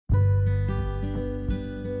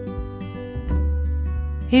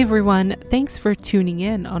Hey everyone, thanks for tuning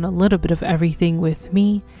in on A Little Bit of Everything with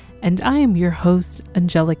me, and I am your host,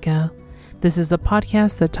 Angelica. This is a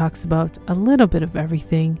podcast that talks about a little bit of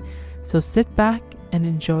everything, so sit back and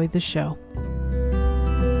enjoy the show.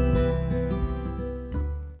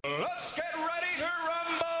 Let's get ready to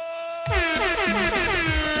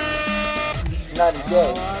rumble! 90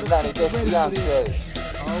 days, 90 days Fiancé.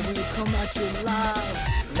 Oh, we come at you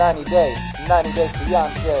live. 90 days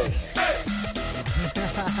Fiancé.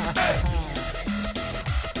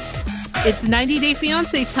 It's 90 Day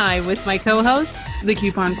Fiancé time with my co-host, the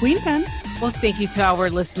Coupon Queen Pen. Well, thank you to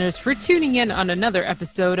our listeners for tuning in on another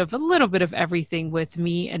episode of A Little Bit of Everything with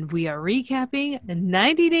me, and we are recapping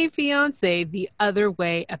 90 Day Fiancé The Other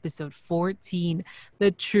Way, episode 14,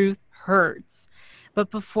 The Truth Hurts.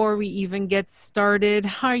 But before we even get started,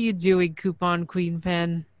 how are you doing, Coupon Queen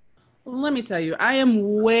Pen? Let me tell you, I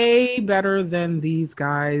am way better than these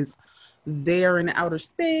guys. They're in outer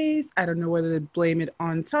space. I don't know whether to blame it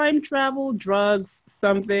on time travel, drugs,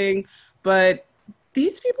 something, but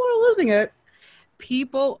these people are losing it.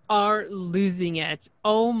 People are losing it.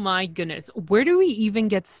 Oh my goodness. Where do we even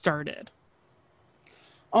get started?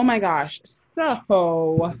 Oh my gosh.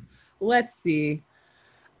 So let's see.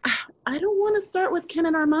 I don't want to start with Ken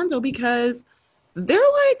and Armando because they're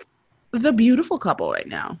like the beautiful couple right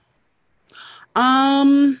now.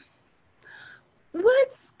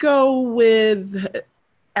 Let's go with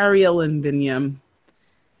Ariel and Binyam.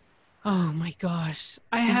 Oh my gosh.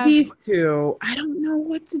 These two, I don't know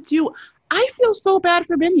what to do. I feel so bad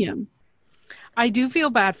for Binyam. I do feel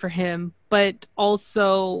bad for him, but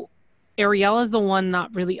also Ariel is the one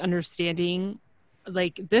not really understanding.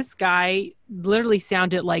 Like, this guy literally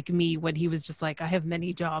sounded like me when he was just like, I have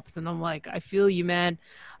many jobs. And I'm like, I feel you, man.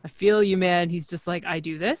 I feel you, man. He's just like, I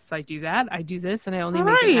do this, I do that, I do this, and I only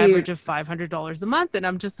make an average of $500 a month. And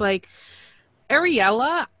I'm just like,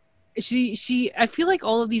 Ariella, I feel like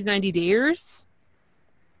all of these 90 days,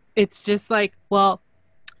 it's just like, well,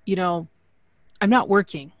 you know, I'm not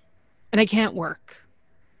working and I can't work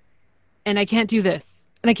and I can't do this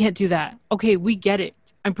and I can't do that. Okay, we get it.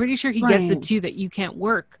 I'm pretty sure he gets it too, that you can't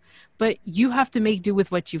work, but you have to make do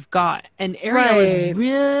with what you've got. And Ariel is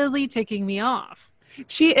really ticking me off.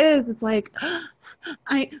 She is. It's like,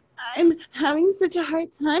 I'm having such a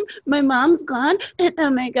hard time. My mom's gone. And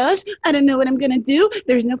oh my gosh, I don't know what I'm going to do.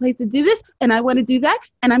 There's no place to do this. And I want to do that.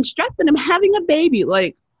 And I'm stressed and I'm having a baby.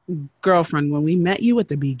 Like, girlfriend, when we met you at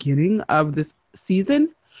the beginning of this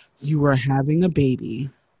season, you were having a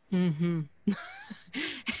baby. Mm-hmm.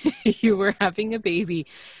 You were having a baby.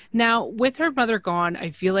 Now, with her mother gone,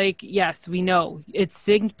 I feel like, yes, we know it's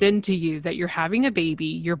synced into you that you're having a baby,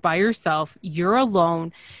 you're by yourself, you're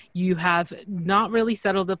alone, you have not really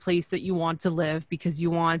settled the place that you want to live because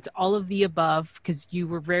you want all of the above, because you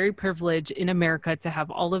were very privileged in America to have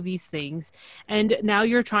all of these things. And now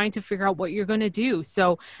you're trying to figure out what you're going to do.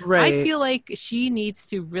 So I feel like she needs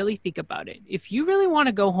to really think about it. If you really want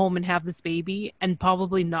to go home and have this baby and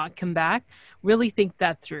probably not come back, really think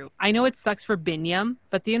that through. I know it sucks for Binyam,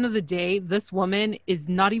 but at the end of the day, this woman is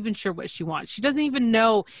not even sure what she wants. She doesn't even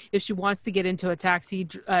know if she wants to get into a taxi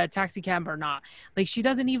cab or not. Like, she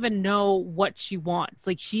doesn't even know what she wants.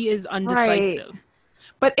 Like, she is undecisive. Right.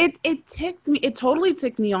 But it ticked me. It totally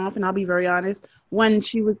ticked me off, and I'll be very honest, when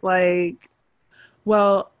she was like,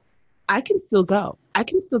 well, I can still go. I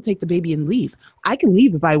can still take the baby and leave. I can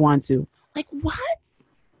leave if I want to. Like, what?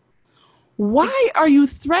 Why are you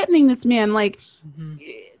threatening this man? Like,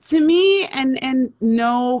 to me, and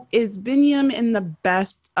no, is Binyam in the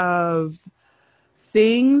best of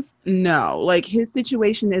things? No. Like, his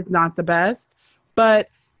situation is not the best. But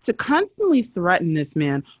to constantly threaten this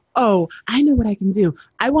man, oh, I know what I can do.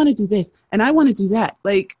 I want to do this, and I want to do that.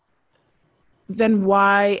 Like, then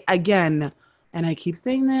why, again, and I keep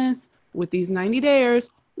saying this, with these 90 days,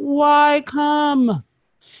 why come?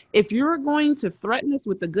 If you're going to threaten us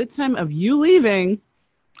with the good time of you leaving,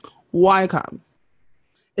 why come?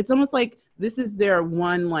 It's almost like this is their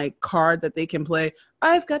one like card that they can play.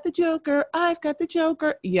 I've got the Joker. I've got the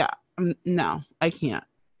Joker. Yeah. No, I can't.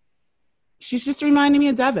 She's just reminding me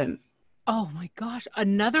of Devin. Oh my gosh,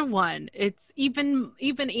 another one. It's even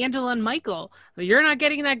Angela and Michael. You're not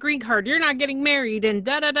getting that green card. You're not getting married and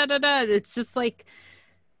da-da-da-da-da. It's just like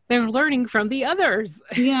they're learning from the others.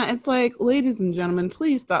 Yeah, it's like, ladies and gentlemen,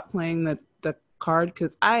 please stop playing the card,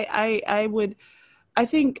 because I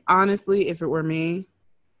think, honestly, if it were me,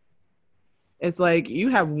 it's like, you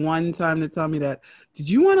have one time to tell me that. Did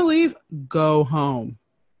you want to leave? Go home.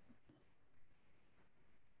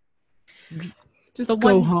 Just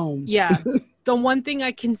go home. Yeah. The one thing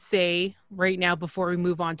I can say right now before we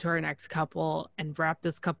move on to our next couple and wrap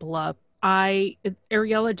this couple up,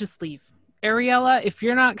 Ariella, just leave. Ariella, if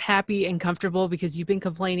you're not happy and comfortable because you've been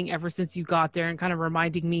complaining ever since you got there and kind of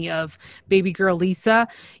reminding me of baby girl Lisa,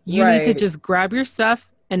 you need to Right. just grab your stuff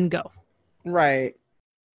and go. Right.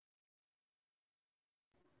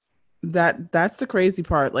 That's the crazy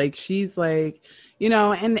part. Like she's like,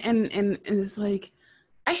 and it's like,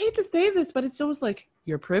 I hate to say this, but it shows like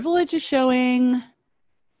your privilege is showing.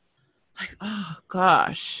 Like, oh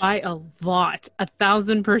gosh. By a lot,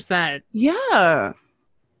 1,000%. Yeah.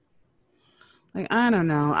 Like, I don't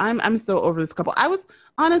know. I'm so over this couple. I was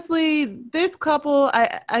honestly, this couple,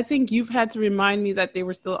 I think you've had to remind me that they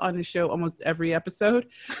were still on the show almost every episode.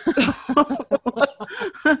 So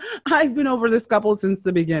I've been over this couple since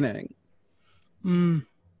the beginning. Mm.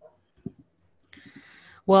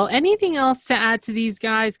 Well, anything else to add to these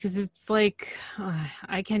guys? Because it's like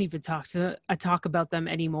I can't even talk about them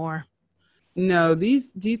anymore. No,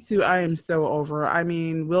 these two I am so over. I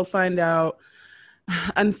mean, we'll find out.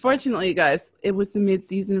 Unfortunately, guys, it was the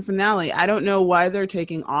mid-season finale. I don't know why they're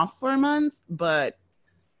taking off for a month, but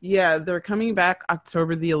yeah, they're coming back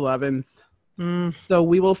October the 11th. So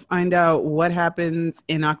we will find out what happens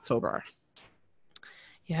in October.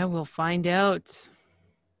 Yeah, we'll find out.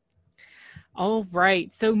 All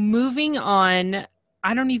right. So moving on,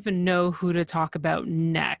 I don't even know who to talk about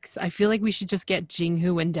next. I feel like we should just get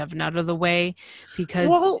Jinghu and Devin out of the way because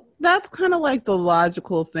Well, that's kind of like the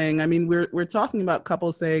logical thing. I mean, we're talking about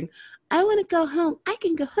couples saying, "I want to go home. I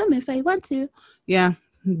can go home if I want to." Yeah,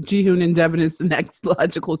 Jihoon and Devin is the next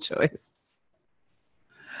logical choice.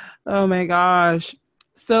 Oh my gosh.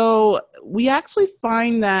 So we actually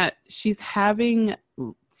find that she's having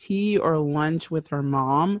tea or lunch with her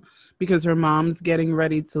mom because her mom's getting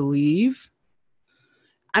ready to leave.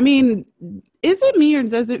 I mean, is it me or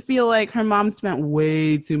does it feel like her mom spent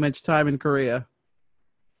way too much time in Korea?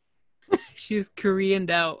 she's Koreaned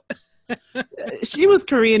out. She was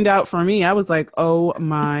Koreaned out for me. I was like, oh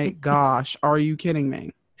my gosh, are you kidding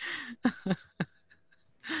me?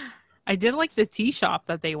 I did like the tea shop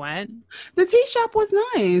that they went. The tea shop was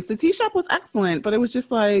nice. The tea shop was excellent, but it was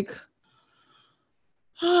just like,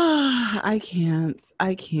 I can't.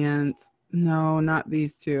 No, not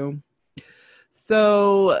these two.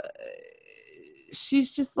 So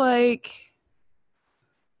she's just like,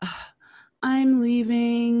 I'm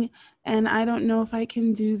leaving and I don't know if I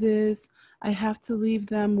can do this. I have to leave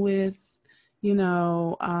them with, with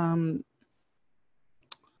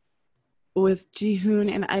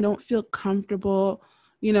Jihoon and I don't feel comfortable,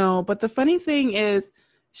 but the funny thing is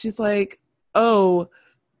she's like, oh,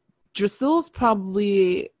 Drusilla's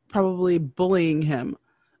probably bullying him.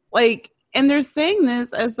 Like, and they're saying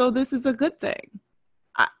this as though this is a good thing.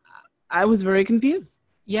 I was very confused.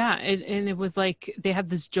 Yeah, and it was like they had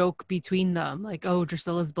this joke between them, like, "Oh,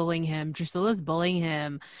 Drusilla's bullying him. Drusilla's bullying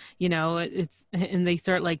him." And they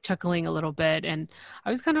start like chuckling a little bit, and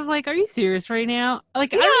I was kind of like, "Are you serious right now?"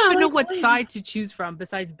 Like, I don't even know what side to choose from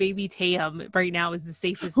besides Baby Taeyam. Right now is the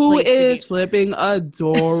safest. Who place is to be. flipping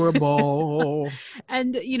adorable?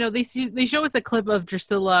 And they show us a clip of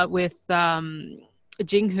Drusilla with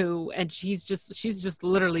Jinghu, and she's just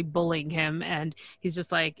literally bullying him, and he's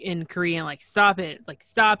just like in Korean, like, stop it,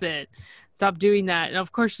 stop doing that. And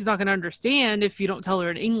of course she's not going to understand if you don't tell her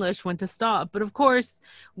in English when to stop, but of course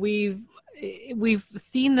we've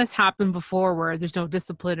seen this happen before where there's no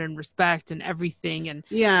discipline and respect and everything, and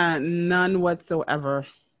yeah, none whatsoever.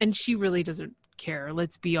 And she really doesn't care,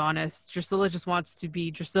 let's be honest. Drusilla just wants to be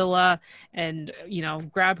Drusilla and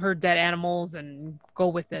grab her dead animals and go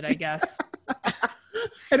with it, I guess.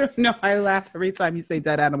 I don't know. I laugh every time you say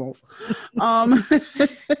dead animals.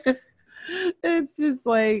 It's just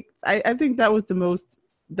like I think that was the most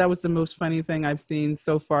funny thing I've seen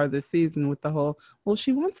so far this season with the whole, well,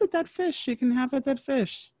 she wants a dead fish. She can have a dead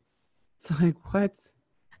fish. It's like, what?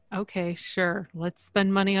 Okay, sure. Let's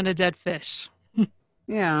spend money on a dead fish.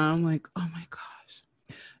 Yeah, I'm like, oh my gosh.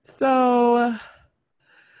 So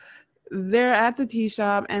they're at the tea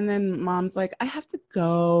shop and then mom's like, I have to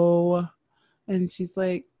go. And she's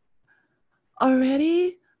like,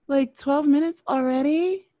 already? Like 12 minutes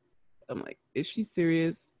already? I'm like, is she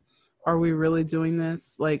serious? Are we really doing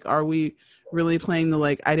this? Like, are we really playing the,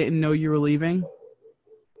 like, I didn't know you were leaving?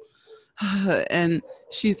 And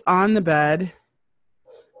she's on the bed.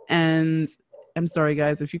 And I'm sorry,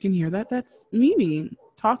 guys, if you can hear that, that's Mimi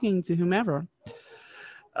talking to whomever.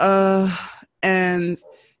 And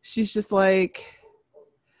she's just like,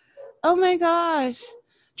 oh my gosh,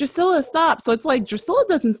 Drusilla, stop. So it's like Drusilla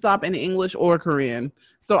doesn't stop in English or Korean.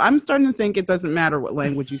 So I'm starting to think it doesn't matter what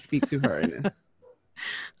language you speak to her in.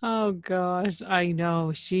 Oh gosh, I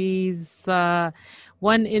know. She's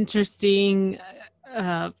one interesting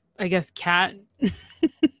I guess, Kat.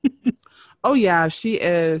 Oh yeah, she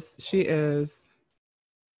is. She is.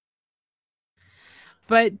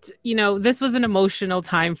 But, this was an emotional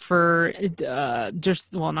time for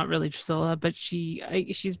just, well, not really Drusilla, but she's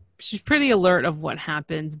pretty alert of what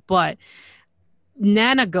happens. But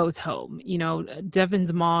Nana goes home.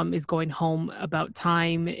 Devon's mom is going home about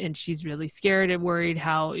time, and she's really scared and worried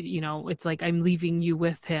how, it's like, I'm leaving you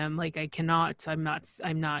with him. Like, I cannot, But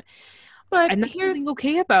I'm not here's feeling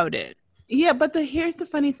okay about it. yeah, but here's the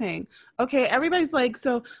funny thing. Okay, everybody's like,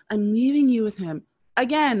 so I'm leaving you with him.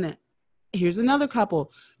 Again, here's another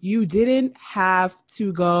couple. You didn't have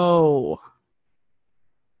to go.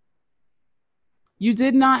 You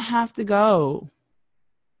did not have to go.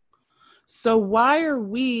 So why are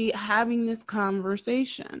we having this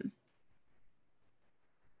conversation?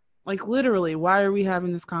 Like literally, why are we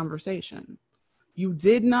having this conversation? You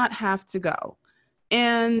did not have to go.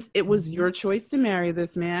 And it was your choice to marry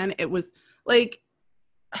this man. It was like,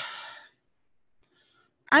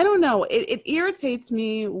 I don't know. It irritates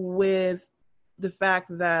me with the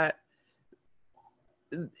fact that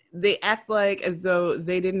they act like as though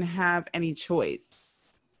they didn't have any choice.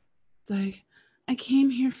 It's like, I came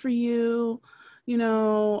here for you,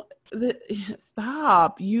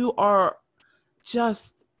 stop. You are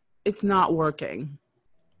just, it's not working.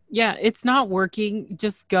 Yeah, it's not working.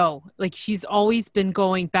 Just go. Like, she's always been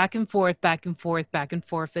going back and forth, back and forth, back and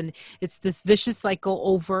forth. And it's this vicious cycle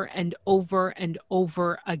over and over and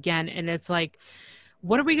over again. And it's like,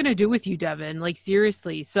 what are we going to do with you, Devin? Like,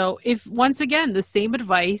 seriously. So if, once again, the same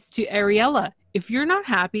advice to Ariella, if you're not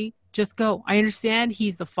happy, just go. I understand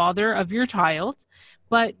he's the father of your child,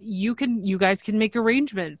 but you guys can make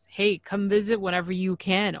arrangements. Hey, come visit whenever you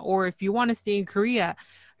can. Or if you want to stay in Korea,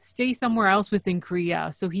 stay somewhere else within Korea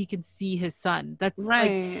so he can see his son. That's like,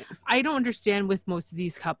 Right. I don't understand with most of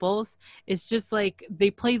these couples. It's just like they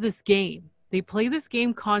play this game. They play this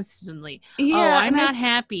game constantly. Oh, Yeah. I'm not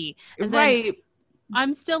happy. And then Right.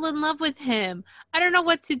 I'm still in love with him. I don't know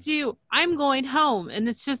what to do. I'm going home. And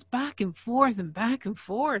it's just back and forth and back and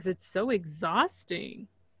forth. It's so exhausting.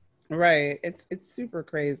 Right. It's super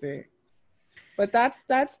crazy. But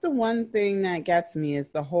that's the one thing that gets me is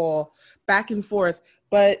the whole back and forth.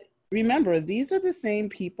 But remember, these are the same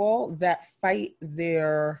people that fight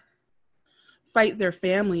their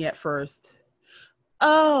family at first.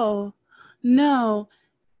 Oh, no,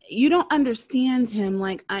 you don't understand him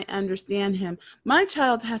like I understand him. My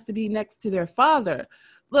child has to be next to their father.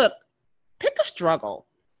 Look, pick a struggle.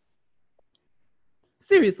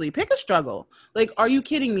 Seriously, pick a struggle. Like, are you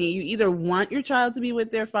kidding me? You either want your child to be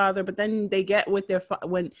with their father, but then they get with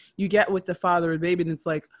when you get with the father of the baby, and it's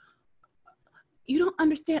like, you don't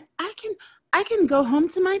understand. I can go home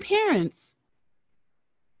to my parents.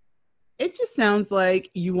 It just sounds like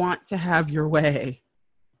you want to have your way.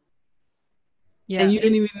 Yeah. And you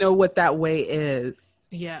didn't even know what that way is.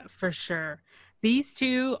 Yeah, for sure. These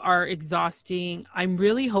two are exhausting. I'm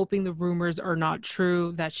really hoping the rumors are not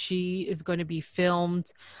true, that she is going to be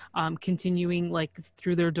filmed, continuing like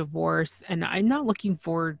through their divorce. And I'm not looking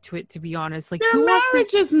forward to it, to be honest. Like, Their who wants to?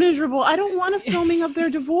 marriage is miserable. I don't want a filming of their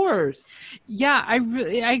divorce. Yeah, I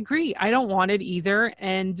agree. I don't want it either.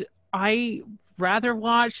 And I rather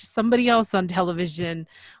watch somebody else on television,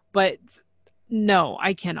 but no,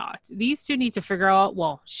 I cannot. These two need to figure out,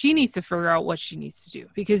 well, she needs to figure out what she needs to do,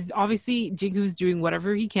 because obviously Jingu's doing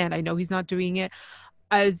whatever he can. I know he's not doing it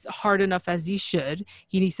as hard enough as he should.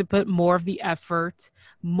 He needs to put more of the effort,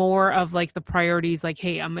 more of like the priorities, like,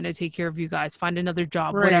 hey, I'm going to take care of you guys, find another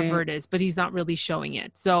job, whatever Right. it is, but he's not really showing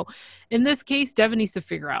it. So in this case, Devin needs to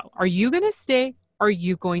figure out, are you going to stay? Are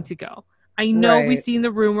you going to go? I know we've Right. seen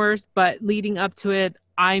the rumors, but leading up to it,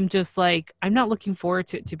 I'm just like, I'm not looking forward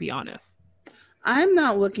to it, to be honest. I'm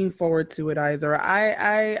not looking forward to it either.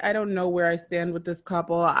 I don't know where I stand with this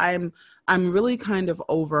couple. I'm really kind of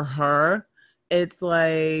over her. It's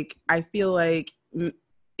like I feel like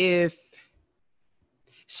if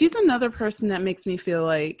she's another person that makes me feel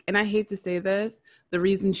like, and I hate to say this, the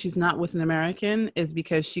reason she's not with an American is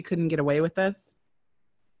because she couldn't get away with this.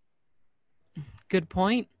 Good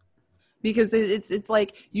point. Because it's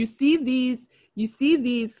like you see these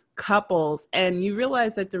couples and you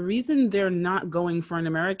realize that the reason they're not going for an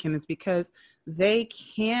American is because they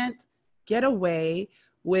can't get away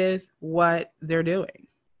with what they're doing.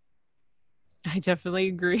 I definitely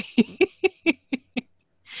agree.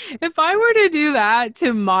 If I were to do that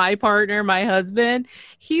to my partner, my husband,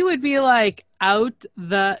 he would be like, out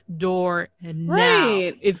the door now.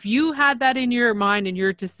 Right. If you had that in your mind and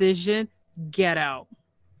your decision, get out.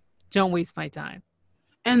 Don't waste my time.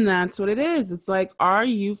 And that's what it is. It's like, are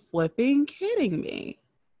you flipping kidding me?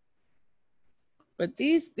 But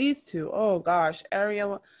these two, oh gosh,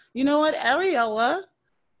 Ariella. You know what? Ariella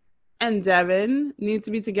and Devin need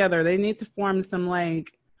to be together. They need to form some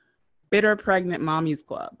like bitter pregnant mommies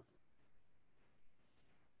club.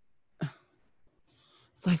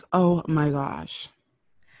 It's like, oh my gosh.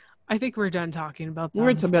 I think we're done talking about them.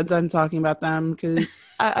 We're done talking about them because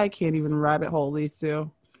I can't even rabbit hole these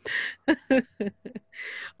two.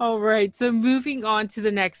 All right. So moving on to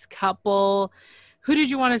the next couple. Who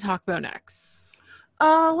did you want to talk about next?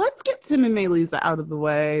 Let's get Tim and Maylisa out of the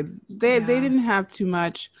way. They didn't have too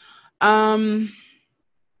much. Now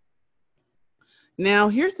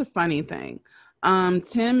here's the funny thing.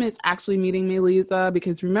 Tim is actually meeting Maylisa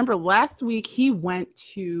because remember last week he went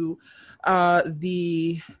to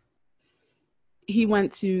the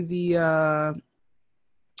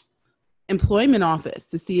employment office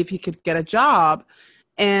to see if he could get a job.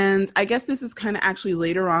 And I guess this is kind of actually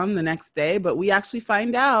later on the next day, but we actually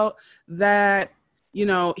find out that, you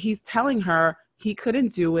know, he's telling her he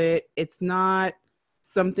couldn't do it. It's not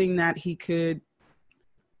something that he could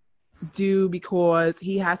do because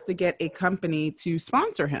he has to get a company to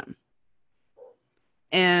sponsor him.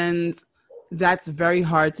 And that's very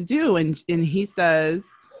hard to do. And he says,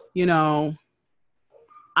 you know,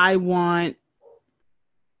 the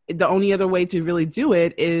only other way to really do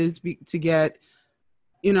it is to get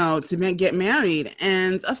married.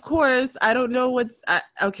 And of course, I don't know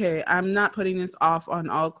okay, I'm not putting this off on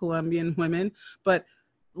all Colombian women, but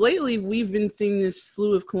lately we've been seeing this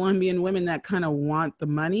slew of Colombian women that kind of want the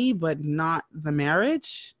money, but not the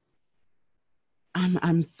marriage.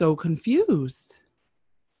 I'm so confused.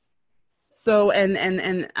 So,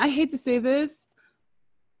 and I hate to say this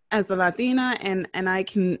as a Latina, and I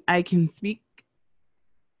can speak,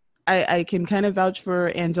 I can kind of vouch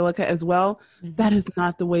for Angelica as well. Mm-hmm. That is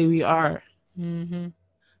not the way we are. Mm-hmm.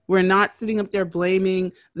 We're not sitting up there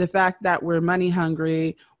blaming the fact that we're money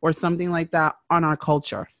hungry or something like that on our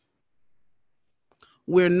culture.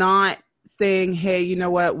 We're not saying, hey, you know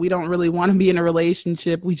what? We don't really want to be in a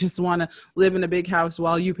relationship. We just want to live in a big house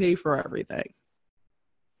while you pay for everything.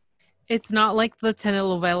 It's not like the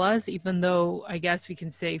telenovelas, even though I guess we can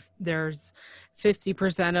say there's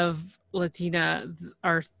 50% of Latinas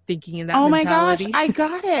are thinking in that mentality. Oh my gosh,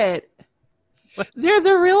 I got it. They're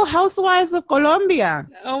the Real Housewives of Colombia.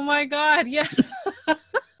 Oh my God, yeah.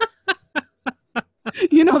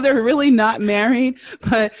 You know, they're really not married,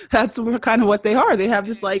 but that's kind of what they are. They have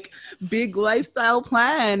this like big lifestyle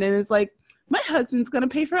plan, and it's like, my husband's going to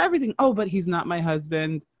pay for everything. Oh, but he's not my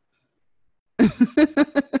husband.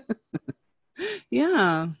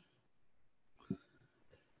 Yeah.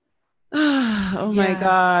 Oh my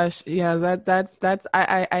gosh. Yeah, that's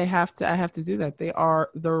I have to do that. They are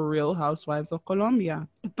the Real Housewives of Colombia.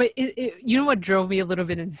 But you know what drove me a little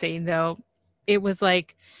bit insane though? It was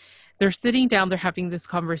like they're sitting down, they're having this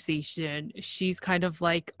conversation. She's kind of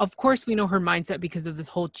like, of course we know her mindset because of this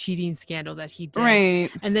whole cheating scandal that he did. Right.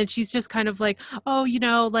 And then she's just kind of like, oh, you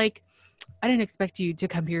know, like, I didn't expect you to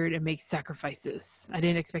come here and make sacrifices. I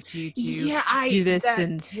didn't expect you to do this.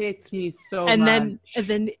 That hits me so and much. And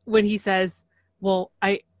then when he says, well,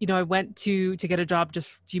 I went to get a job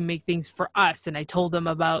just to make things for us. And I told them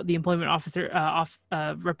about the employment officer,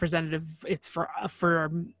 representative. It's for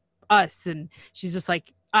us. And she's just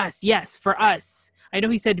like, us. Yes, for us. I know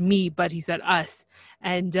he said me, but he said us.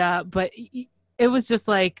 And, but it was just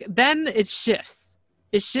like, then it shifts.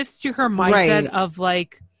 It shifts to her mindset of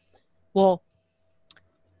like, well,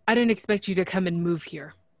 I didn't expect you to come and move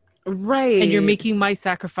here. Right. And you're making my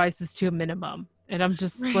sacrifices to a minimum. And I'm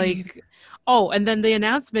just like, oh, and then the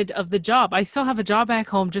announcement of the job. I still have a job back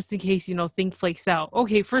home just in case, thing flakes out.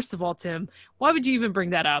 Okay, first of all, Tim, why would you even bring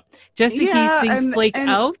that up? Just in case things flake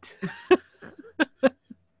out?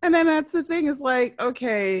 And then that's the thing is like,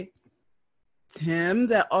 okay, Tim,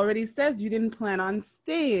 that already says you didn't plan on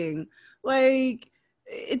staying. Like,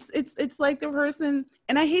 it's like the person,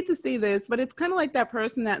 and I hate to say this, but it's kind of like that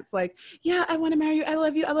person that's like, yeah, I want to marry you. I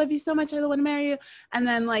love you so much. I want to marry you. And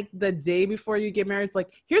then like the day before you get married, it's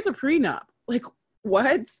like, here's a prenup. Like,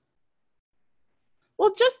 what?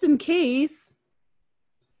 Well, just in case.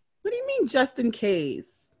 What do you mean just in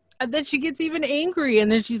case? And then she gets even angry.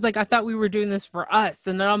 And then she's like, I thought we were doing this for us.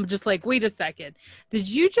 And then I'm just like, wait a second. Did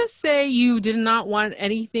you just say you did not want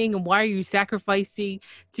anything? And why are you sacrificing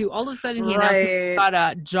to all of a sudden he announced got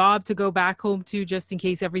a job to go back home to just in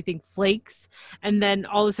case everything flakes. And then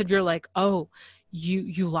all of a sudden you're like, oh,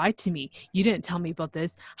 you lied to me. You didn't tell me about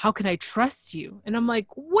this. How can I trust you? And I'm like,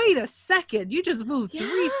 wait a second. You just moved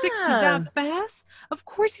 360 that fast? Of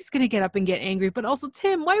course he's going to get up and get angry. But also,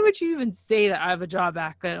 Tim, why would you even say that I have a job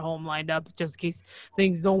back at home lined up just in case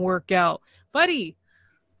things don't work out? Buddy,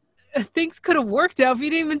 things could have worked out if you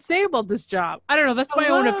didn't even say about this job. I don't know. That's my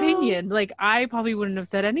own Hello. opinion. Like, I probably wouldn't have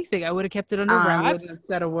said anything. I would have kept it under I wouldn't wraps. have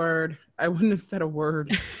said a word. I wouldn't have said a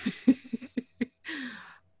word.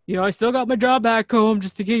 I still got my job back home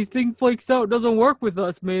just in case thing flakes out. Doesn't work with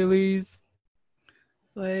us, Mayleys.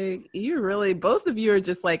 It's like, you really, both of you are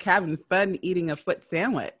just like having fun eating a foot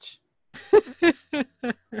sandwich.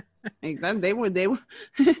 Like they were they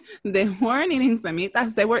weren't eating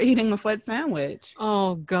samitas, they were eating a foot sandwich.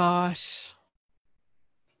 Oh gosh.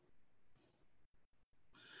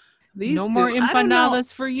 These No more two, I don't know.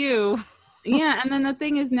 empanadas for you. Yeah, and then the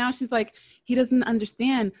thing is now she's like, he doesn't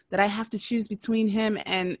understand that I have to choose between him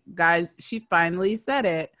and guys, she finally said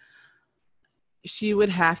it. She would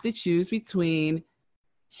have to choose between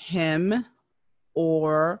him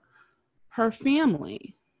or her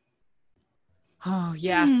family. Oh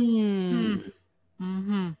yeah. Mm-hmm.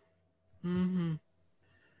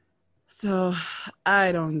 So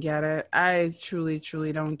I don't get it. I truly,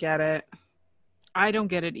 truly don't get it. I don't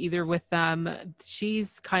get it either with them.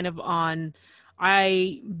 She's kind of on,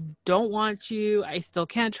 I don't want you. I still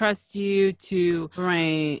can't trust you to,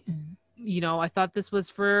 Right. I thought this was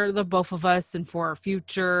for the both of us and for our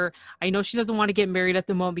future. I know she doesn't want to get married at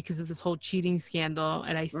the moment because of this whole cheating scandal.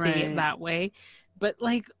 And I say it Right. that way. But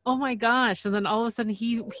like, oh my gosh. And then all of a sudden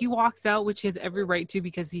he walks out, which he has every right to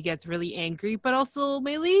because he gets really angry. But also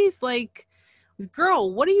Maylee's like,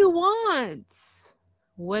 girl, what do you want?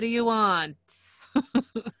 What do you want?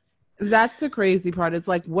 That's the crazy part. It's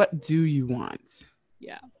like, what do you want?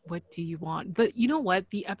 Yeah. What do you want? But you know what?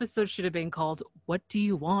 The episode should have been called, What Do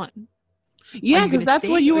You Want? Yeah, because that's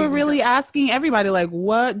what you were really gonna... asking everybody. Like,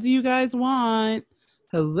 what do you guys want?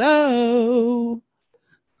 Hello.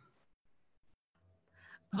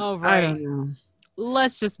 All right. I don't know.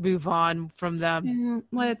 Let's just move on from them. Yeah,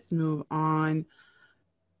 let's move on.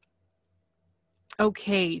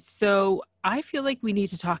 Okay. So I feel like we need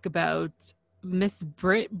to talk about Miss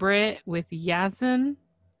Brit with Yazin.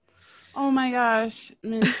 Oh my gosh.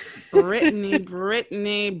 Miss Brittany,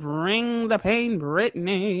 bring the pain,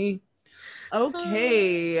 Brittany.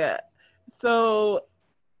 Okay. So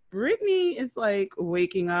Brittany is like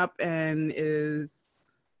waking up and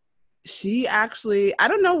she actually, I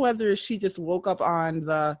don't know whether she just woke up on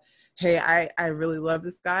the, hey, I really love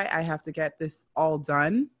this guy. I have to get this all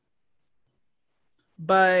done.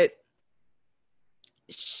 But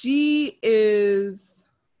she is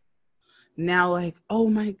now like, oh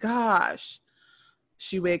my gosh.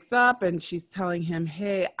 She wakes up and she's telling him,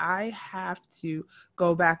 hey, I have to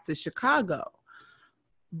go back to Chicago.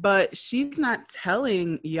 But she's not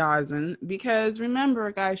telling Yazin because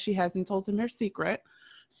remember, guys, she hasn't told him her secret.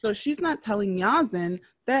 So she's not telling Yazin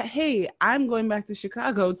that, hey, I'm going back to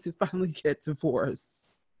Chicago to finally get divorced.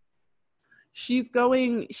 She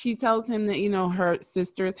tells him that, her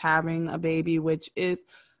sister is having a baby, which is,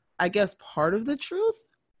 I guess, part of the truth,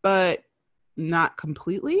 but not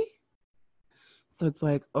completely. So it's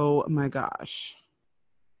like, oh my gosh.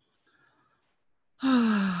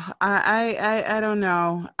 I don't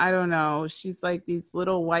know. I don't know. She's like these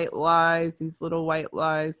little white lies, these little white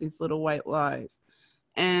lies, these little white lies.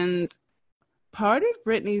 And part of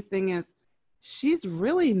Brittany's thing is she's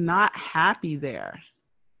really not happy there.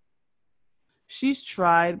 She's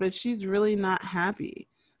tried, but she's really not happy.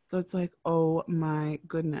 So it's like, oh my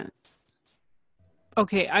goodness.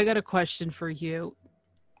 Okay, I got a question for you.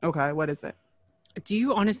 Okay, what is it? Do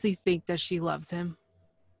you honestly think that she loves him?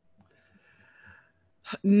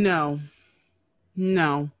 No.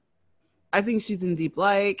 I think she's in deep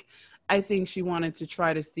like. I think she wanted to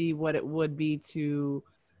try to see what it would be to,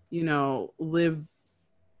 live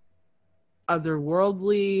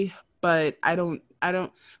otherworldly, but I don't,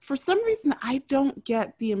 for some reason, I don't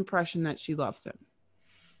get the impression that she loves him.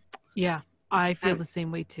 Yeah, I feel the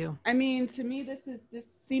same way too. I mean, to me, this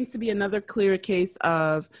seems to be another clear case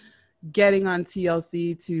of getting on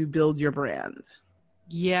TLC to build your brand.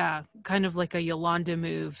 Yeah, kind of like a Yolanda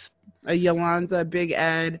move. A Yolanda, Big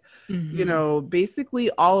Ed, basically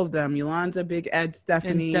all of them. Yolanda, Big Ed,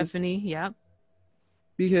 Stephanie. And Stephanie, yeah.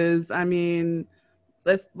 Because, I mean,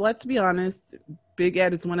 let's be honest, Big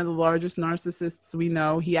Ed is one of the largest narcissists we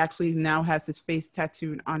know. He actually now has his face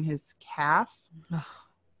tattooed on his calf.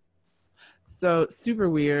 So super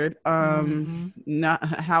weird. Not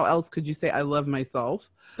how else could you say I love myself?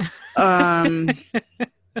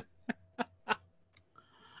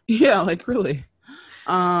 Yeah, like really.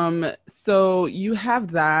 So you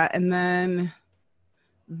have that, and then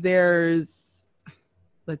there's,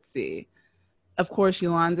 let's see, of course,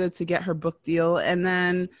 Yolanda to get her book deal, and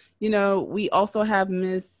then we also have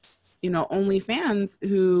Miss OnlyFans,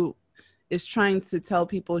 who is trying to tell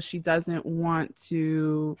people she doesn't want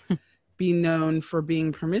to be known for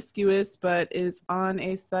being promiscuous, but is on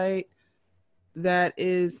a site that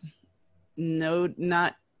is known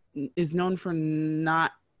for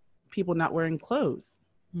not people not wearing clothes.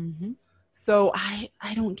 Mm-hmm. So I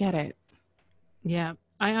don't get it. Yeah,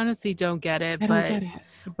 I honestly don't get it, I don't get it.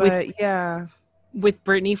 with But yeah. with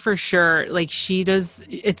Brittany for sure, like she does,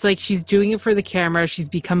 it's like she's doing it for the camera. She's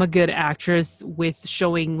become a good actress with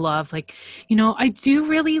showing love. Like, I do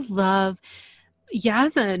really love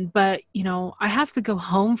Yazan, but I have to go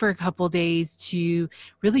home for a couple days to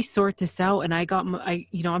really sort this out. And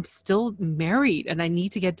I'm still married and I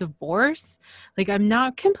need to get divorced. Like, I'm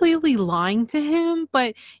not completely lying to him,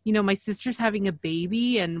 but my sister's having a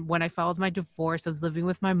baby. And when I filed my divorce, I was living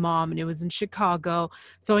with my mom and it was in Chicago.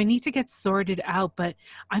 So I need to get sorted out, but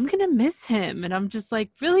I'm going to miss him. And I'm just like,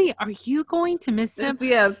 really? Are you going to miss him?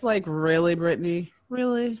 It's like, really, Brittany?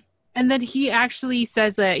 Really? And then he actually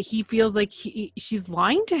says that he feels like she's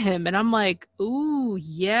lying to him. And I'm like, ooh,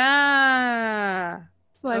 yeah.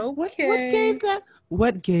 It's like, okay.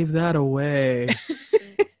 What gave that away?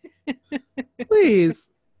 Please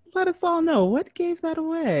let us all know what gave that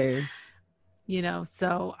away.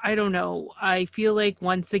 So I don't know. I feel like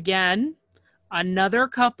once again, another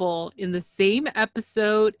couple in the same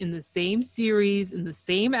episode, in the same series, in the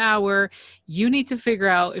same hour. You need to figure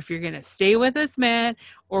out if you're going to stay with this man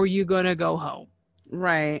or you're going to go home.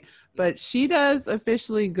 Right. But she does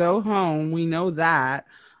officially go home. We know that.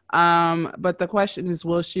 But the question is,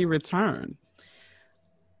 will she return?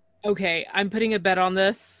 Okay, I'm putting a bet on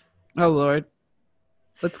this. Oh, Lord.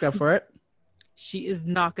 Let's go for it. She is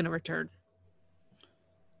not going to return.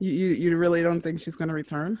 You really don't think she's going to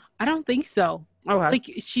return? I don't think so. Okay.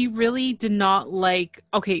 Like, she really did not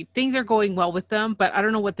okay, things are going well with them, but I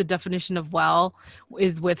don't know what the definition of well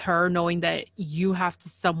is with her, knowing that you have to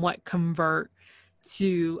somewhat convert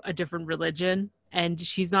to a different religion and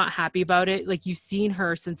she's not happy about it. Like, you've seen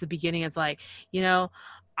her since the beginning. It's like,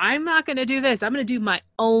 I'm not going to do this. I'm going to do my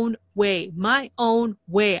own way.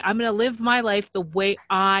 I'm going to live my life the way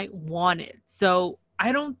I want it. So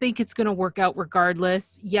I don't think it's going to work out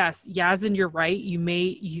regardless. Yes, Yazin, you're right. You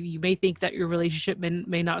may think that your relationship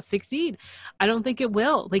may not succeed. I don't think it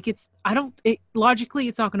will. Like, logically,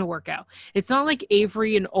 it's not going to work out. It's not like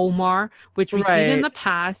Avery and Omar, which we've seen in the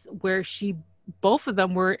past, where both of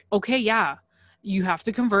them were, okay, yeah, you have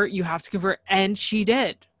to convert. And she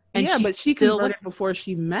did. And but she converted before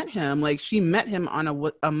she met him. Like, she met him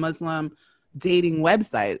on a Muslim dating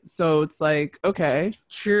website. So it's like, okay.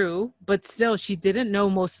 True. But still, she didn't know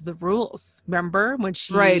most of the rules. Remember when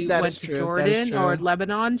she went to Jordan or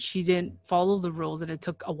Lebanon, she didn't follow the rules and it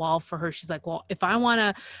took a while for her. She's like, well, if I want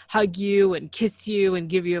to hug you and kiss you and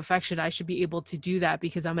give you affection, I should be able to do that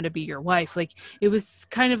because I'm going to be your wife. Like, it was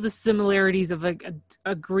kind of the similarities of a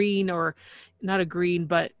green, or not a green,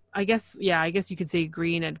 but I guess you could say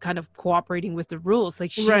green, and kind of cooperating with the rules.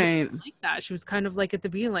 Like, she wasn't like that. She was kind of like at the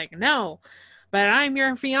beginning, like, no, but I'm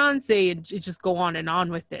your fiance, and just go on and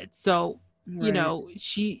on with it. So,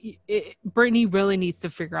 Brittany really needs to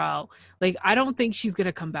figure out, like, I don't think she's going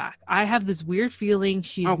to come back. I have this weird feeling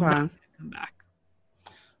she's not going to come back.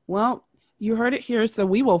 Well, you heard it here. So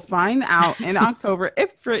we will find out in October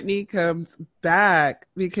if Brittany comes back,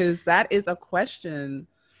 because that is a question.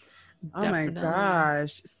 Definitely. Oh my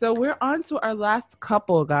gosh. So we're on to our last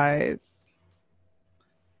couple, guys.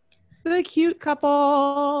 The cute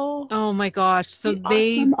couple. Oh my gosh. So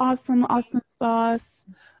awesome sauce.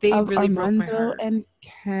 They really broke my Armando heart. And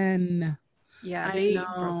Ken. Yeah, they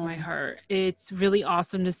broke my heart. It's really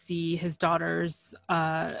awesome to see his daughters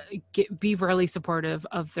be really supportive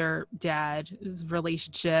of their dad's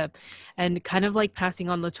relationship and kind of like passing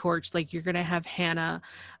on the torch. Like, you're going to have Hannah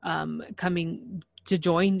coming to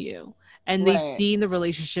join you. And they've seen the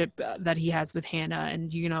relationship that he has with Hannah.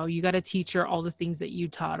 And, you got to teach her all the things that you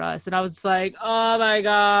taught us. And I was like, oh my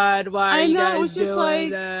God, why are you guys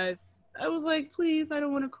doing this? I was like, please, I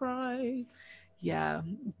don't want to cry. Yeah,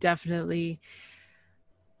 definitely.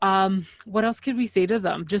 What else could we say to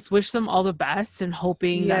them? Just wish them all the best and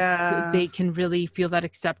hoping that they can really feel that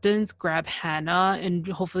acceptance, grab Hannah, and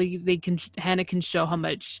hopefully Hannah can show how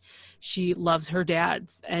much she loves her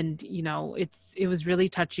dads. And, it was really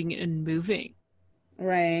touching and moving.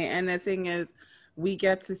 Right. And the thing is, we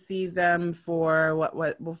get to see them for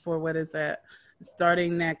what is that?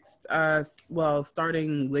 Starting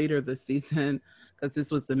starting later this season, because this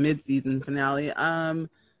was the mid-season finale.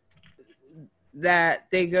 That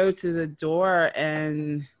they go to the door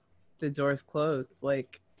and the door's closed.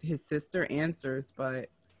 Like, his sister answers, but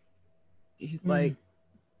he's like,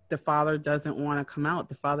 the father doesn't want to come out.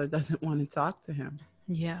 The father doesn't want to talk to him.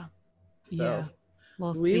 Yeah. So Yeah.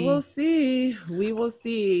 We'll we see. will see. We will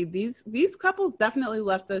see. These couples definitely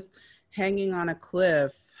left us hanging on a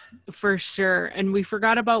cliff. For sure. And we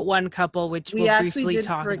forgot about one couple, which We we'll actually briefly did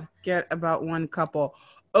talk about. forget about one couple.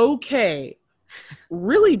 Okay.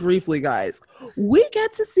 Really briefly, guys. We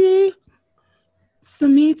get to see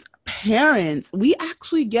Samit's parents. We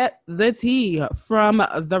actually get the tea from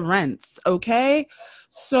the Rents, okay?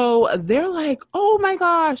 So they're like, oh my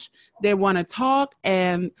gosh, they want to talk,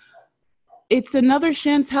 and it's another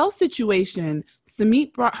Chantel situation.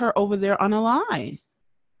 Samit brought her over there on a lie.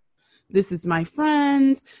 This is my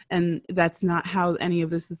friend, and that's not how any of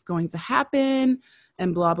this is going to happen,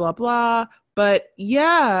 and blah, blah, blah. But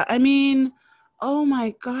yeah, I mean, oh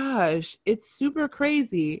my gosh, it's super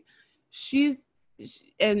crazy.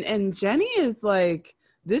 And Jenny is like,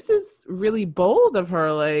 this is really bold of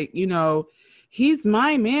her. Like, you know, he's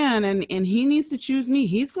my man, and he needs to choose me.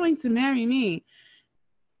 He's going to marry me.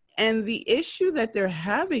 And the issue that they're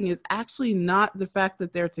having is actually not the fact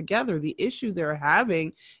that they're together. The issue they're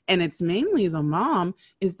having, and it's mainly the mom,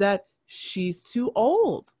 is that she's too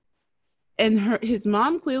old. And his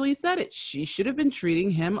mom clearly said it. She should have been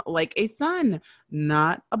treating him like a son,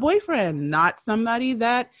 not a boyfriend, not somebody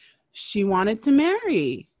that she wanted to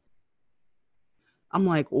marry. I'm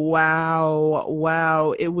like,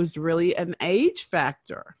 wow. It was really an age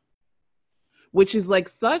factor, which is like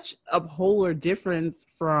such a polar difference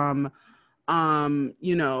from,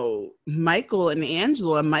 you know, Michael and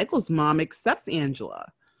Angela. Michael's mom accepts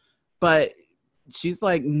Angela, but she's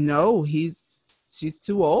like, no, she's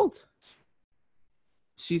too old.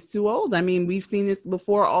 She's too old. I mean, we've seen this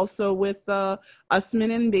before also with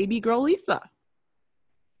Usman and baby girl Lisa.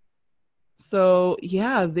 So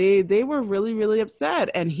yeah, they were really, really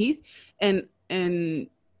upset. And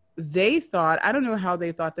they thought, I don't know how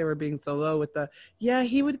they thought they were being so low with yeah,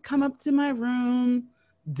 he would come up to my room.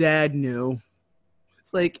 Dad knew.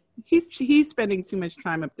 It's like, he's spending too much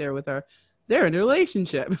time up there with her. They're in a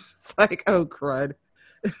relationship. It's like, oh, crud.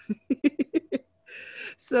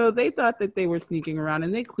 So they thought that they were sneaking around,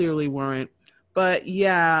 and they clearly weren't. But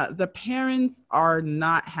yeah, the parents are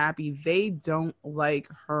not happy. They don't like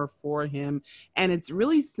her for him. And it's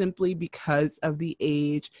really simply because of the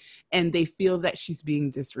age, and they feel that she's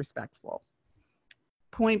being disrespectful.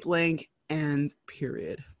 Point blank and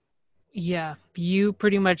period. Yeah, you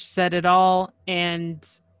pretty much said it all. And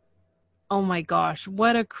oh my gosh,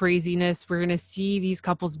 what a craziness. We're going to see these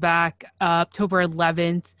couples back October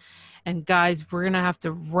 11th. And guys, we're going to have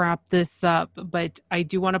to wrap this up, but I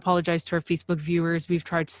do want to apologize to our Facebook viewers. We've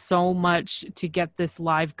tried so much to get this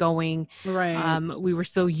live going. Right. We were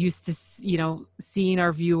so used to, you know, seeing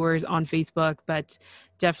our viewers on Facebook, but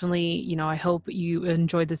definitely, you know, I hope you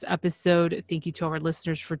enjoyed this episode. Thank you to our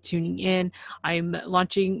listeners for tuning in. I'm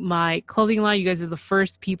launching my clothing line. You guys are the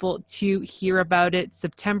first people to hear about it.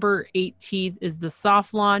 September 18th is the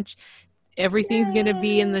soft launch. Everything's going to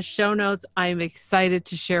be in the show notes. I'm excited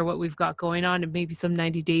to share what we've got going on and maybe some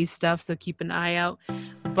 90 days stuff. So keep an eye out.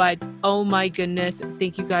 But oh my goodness.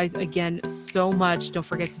 Thank you guys again so much. Don't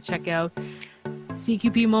forget to check out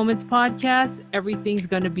CQP Moments podcast. Everything's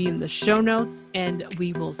going to be in the show notes, and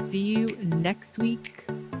we will see you next week,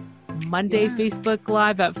 Monday, Facebook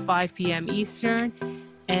Live at 5 p.m. Eastern.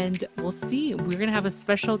 And we'll see. We're going to have a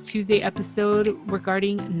special Tuesday episode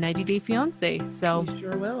regarding 90 Day Fiancé. So We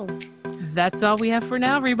sure will. That's all we have for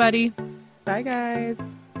now, everybody. Bye, guys.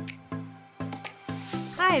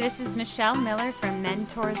 Hi, this is Michelle Miller from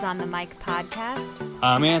Mentors on the Mic podcast.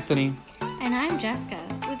 I'm Anthony. And I'm Jessica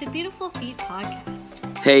with the Beautiful Feet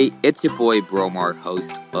podcast. Hey, it's your boy Bromar,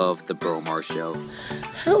 host of The Bromar Show.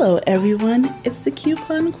 Hello, everyone. It's the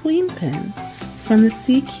Coupon Queen Pin from the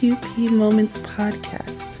CQP Moments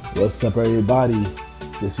podcast. What's up, everybody?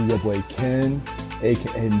 This is your boy Ken,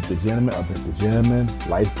 aka the Gentleman of the Gentleman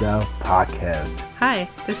Lifestyle Podcast. Hi,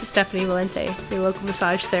 this is Stephanie Valente, your local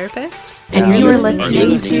massage therapist. And you are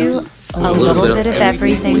listening to A Little Bit of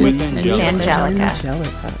Everything with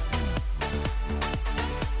Angelica.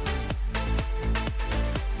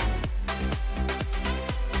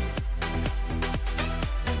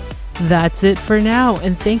 That's it for now,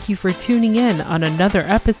 and thank you for tuning in on another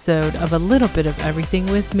episode of A Little Bit of Everything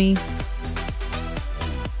with me.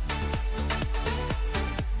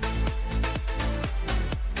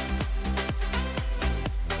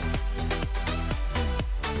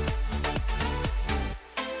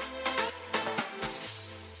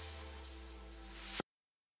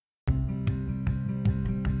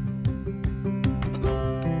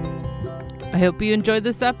 I hope you enjoyed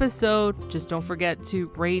this episode. Just don't forget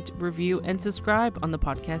to rate, review, and subscribe on the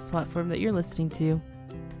podcast platform that you're listening to.